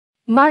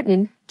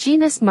Marten,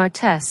 genus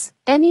Martes,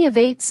 any of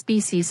 8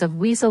 species of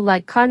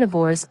weasel-like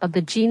carnivores of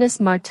the genus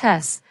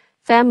Martes,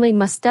 family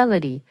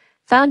Mustelidae,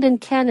 found in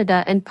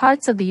Canada and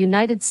parts of the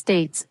United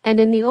States and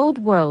in the Old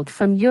World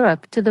from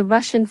Europe to the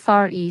Russian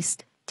Far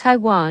East,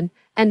 Taiwan,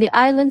 and the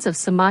islands of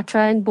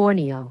Sumatra and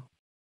Borneo.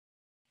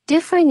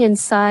 Differing in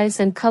size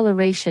and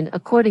coloration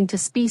according to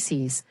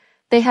species,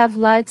 they have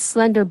lithe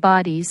slender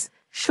bodies,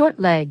 short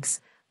legs,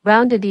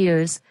 rounded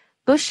ears,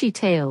 bushy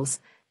tails,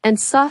 and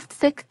soft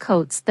thick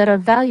coats that are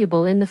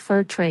valuable in the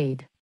fur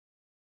trade.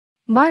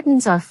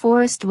 Martens are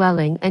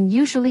forest-dwelling and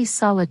usually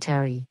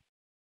solitary.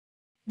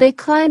 They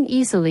climb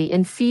easily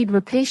and feed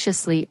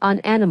rapaciously on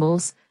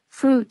animals,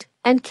 fruit,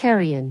 and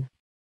carrion.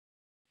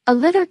 A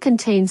litter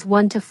contains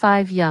 1 to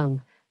 5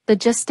 young. The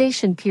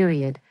gestation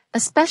period,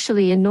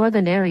 especially in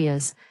northern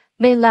areas,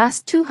 may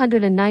last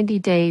 290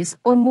 days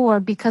or more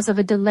because of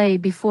a delay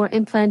before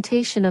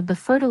implantation of the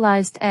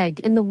fertilized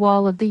egg in the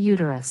wall of the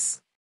uterus.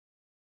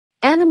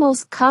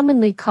 Animals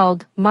commonly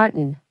called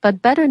marten,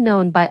 but better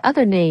known by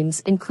other names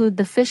include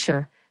the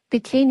fisher,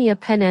 Picania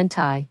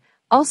pennanti,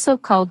 also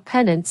called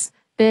pennants,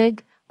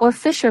 big, or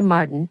fisher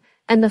marten,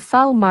 and the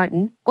fowl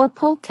marten, or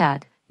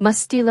polecat,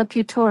 Mustela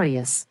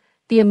putorius.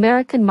 The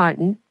American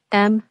marten,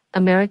 M.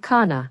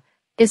 americana,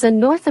 is a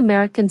North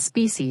American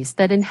species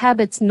that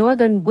inhabits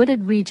northern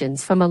wooded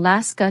regions from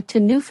Alaska to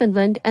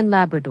Newfoundland and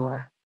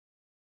Labrador.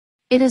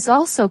 It is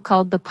also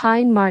called the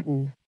pine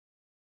marten.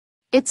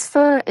 Its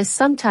fur is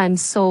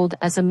sometimes sold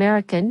as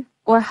American,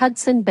 or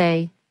Hudson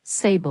Bay,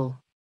 sable.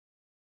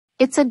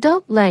 Its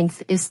adult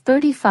length is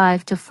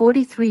 35 to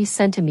 43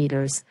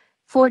 centimeters,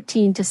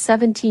 14 to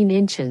 17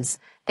 inches,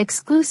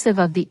 exclusive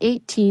of the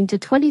 18 to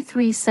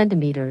 23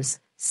 centimeters,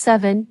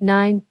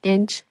 7-9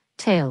 inch,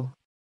 tail.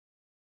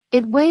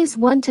 It weighs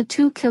 1 to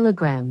 2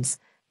 kilograms,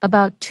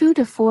 about 2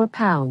 to 4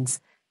 pounds,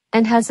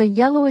 and has a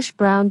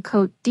yellowish-brown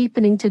coat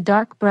deepening to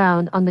dark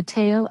brown on the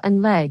tail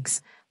and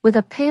legs, with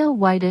a pale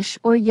whitish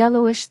or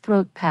yellowish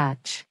throat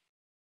patch.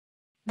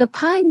 The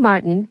pine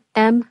marten,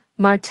 M.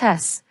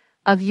 martes,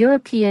 of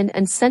European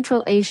and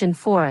Central Asian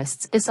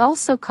forests is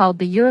also called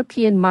the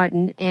European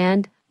marten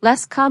and,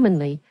 less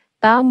commonly,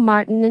 baum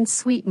marten and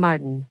sweet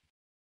marten.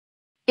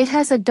 It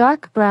has a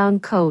dark brown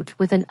coat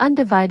with an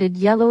undivided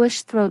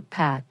yellowish throat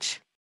patch.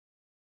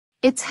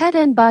 Its head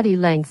and body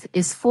length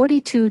is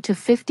 42 to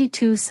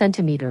 52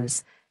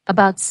 centimeters,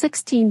 about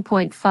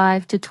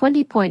 16.5 to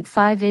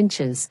 20.5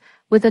 inches,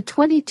 with a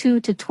 22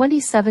 to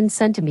 27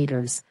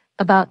 centimeters,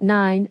 about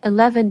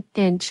 9-11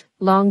 inch,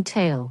 long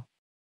tail.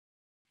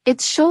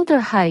 Its shoulder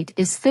height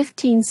is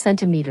 15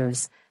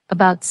 centimeters,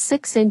 about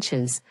 6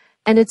 inches,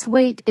 and its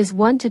weight is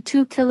 1 to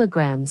 2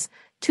 kilograms,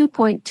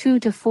 2.2 to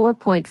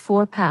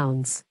 4.4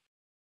 pounds.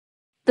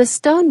 The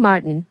stone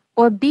marten,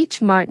 or beech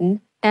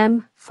marten,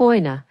 M.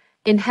 foina,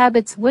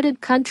 inhabits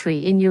wooded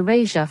country in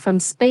Eurasia from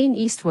Spain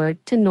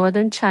eastward to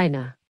northern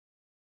China.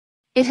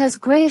 It has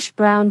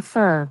grayish-brown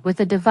fur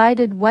with a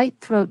divided white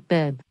throat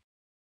bib.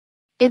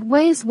 It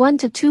weighs 1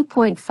 to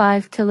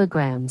 2.5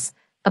 kilograms,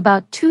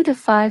 about 2 to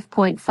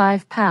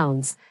 5.5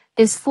 pounds,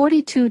 is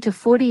 42 to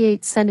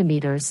 48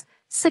 centimeters,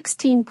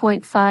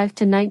 16.5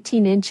 to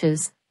 19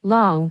 inches,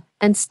 long,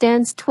 and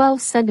stands 12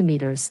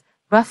 centimeters,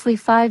 roughly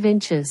 5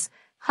 inches,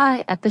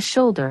 high at the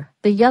shoulder.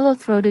 The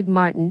yellow-throated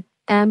marten,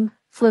 M.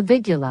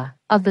 flavigula,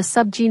 of the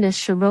subgenus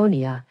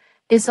Chironia,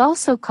 is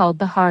also called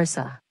the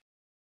harza.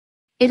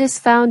 It is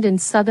found in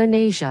southern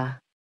Asia.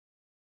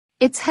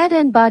 Its head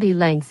and body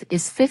length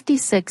is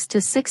 56 to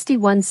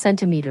 61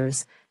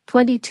 centimeters,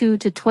 22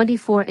 to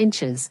 24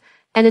 inches,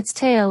 and its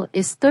tail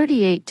is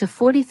 38 to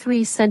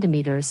 43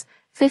 centimeters,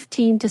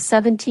 15 to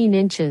 17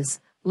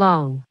 inches,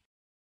 long.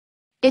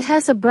 It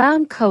has a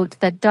brown coat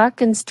that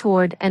darkens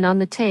toward and on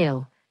the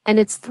tail, and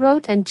its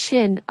throat and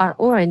chin are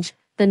orange.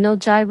 The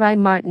Nilgiri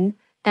marten,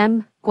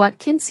 M.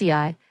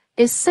 watkinsii,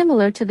 is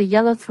similar to the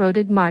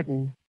yellow-throated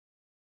marten.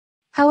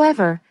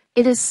 However,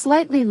 it is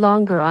slightly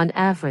longer on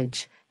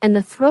average, and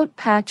the throat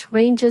patch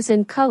ranges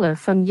in color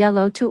from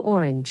yellow to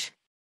orange.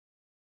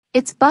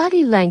 Its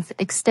body length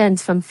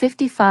extends from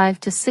 55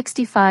 to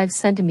 65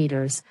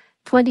 centimeters,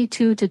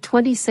 22 to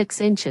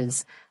 26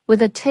 inches,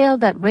 with a tail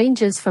that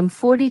ranges from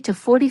 40 to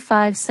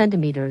 45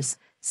 centimeters,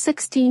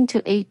 16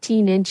 to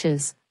 18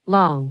 inches,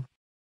 long.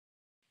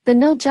 The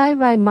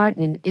Nilgiri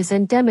marten is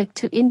endemic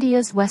to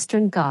India's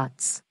Western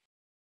Ghats.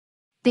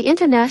 The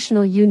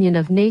International Union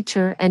of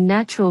Nature and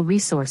Natural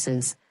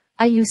Resources,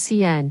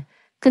 IUCN,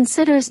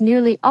 considers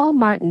nearly all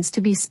martens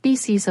to be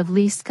species of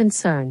least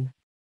concern.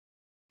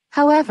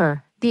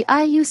 However, the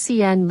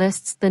IUCN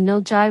lists the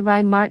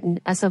Nilgiri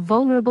marten as a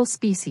vulnerable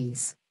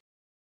species.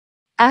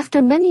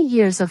 After many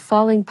years of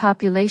falling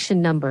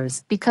population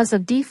numbers because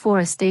of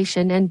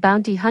deforestation and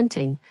bounty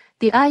hunting,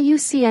 the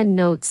IUCN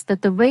notes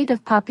that the rate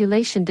of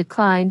population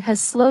decline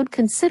has slowed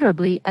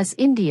considerably as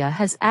India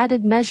has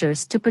added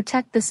measures to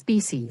protect the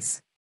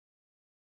species.